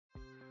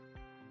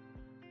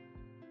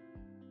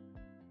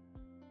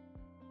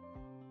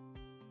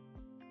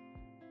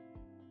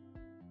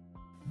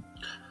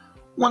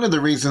One of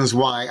the reasons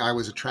why I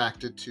was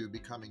attracted to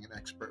becoming an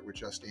expert with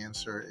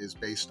JustAnswer is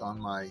based on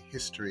my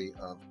history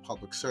of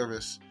public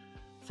service.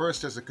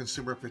 First, as a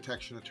consumer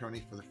protection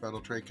attorney for the Federal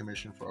Trade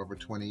Commission for over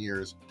 20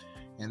 years,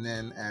 and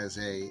then as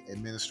an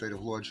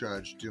administrative law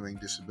judge doing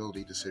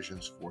disability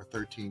decisions for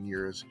 13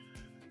 years.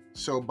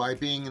 So by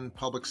being in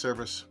public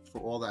service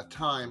for all that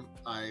time,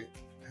 I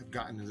have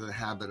gotten into the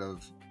habit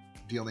of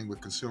dealing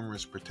with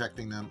consumers,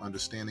 protecting them,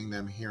 understanding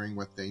them, hearing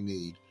what they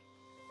need.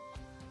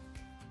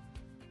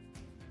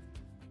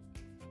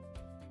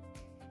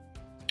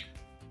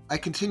 I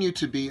continue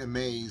to be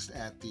amazed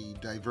at the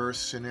diverse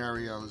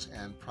scenarios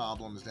and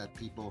problems that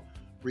people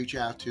reach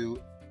out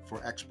to for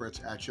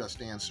experts at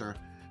JustAnswer.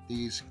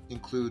 These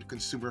include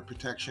consumer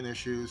protection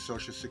issues,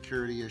 Social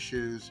Security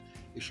issues,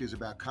 issues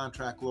about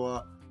contract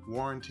law,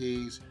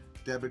 warranties,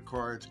 debit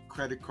cards,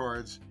 credit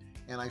cards,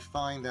 and I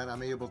find that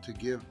I'm able to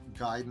give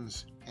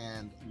guidance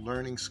and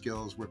learning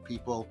skills where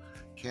people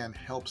can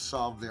help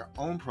solve their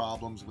own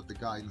problems with the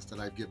guidance that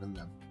I've given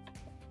them.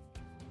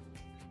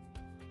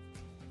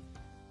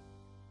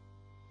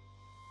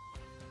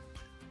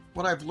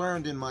 What I've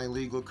learned in my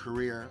legal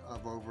career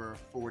of over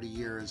 40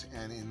 years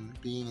and in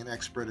being an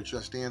expert at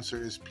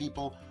JustAnswer is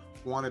people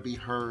want to be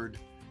heard,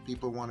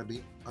 people want to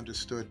be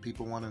understood,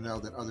 people want to know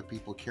that other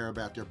people care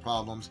about their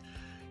problems.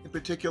 In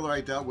particular,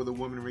 I dealt with a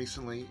woman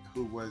recently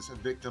who was a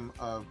victim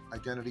of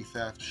identity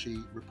theft.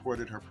 She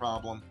reported her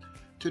problem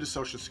to the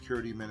Social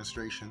Security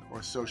Administration,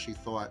 or so she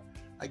thought.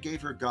 I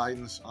gave her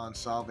guidance on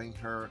solving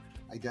her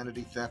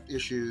identity theft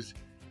issues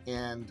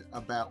and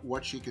about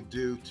what she could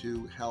do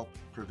to help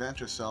prevent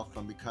herself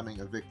from becoming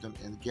a victim,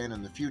 and again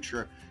in the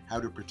future, how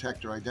to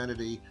protect her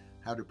identity,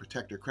 how to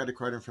protect her credit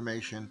card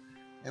information.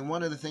 And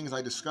one of the things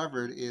I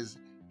discovered is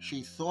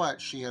she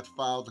thought she had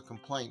filed a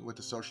complaint with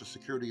the Social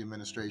Security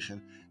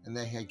Administration and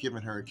they had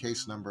given her a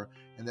case number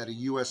and that a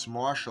U.S.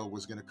 Marshal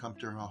was going to come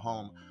to her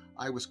home.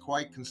 I was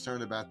quite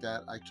concerned about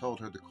that. I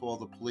told her to call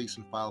the police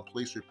and file a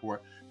police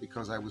report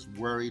because I was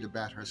worried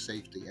about her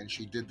safety, and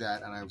she did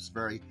that, and I was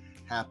very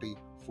happy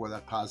for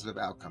that positive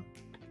outcome.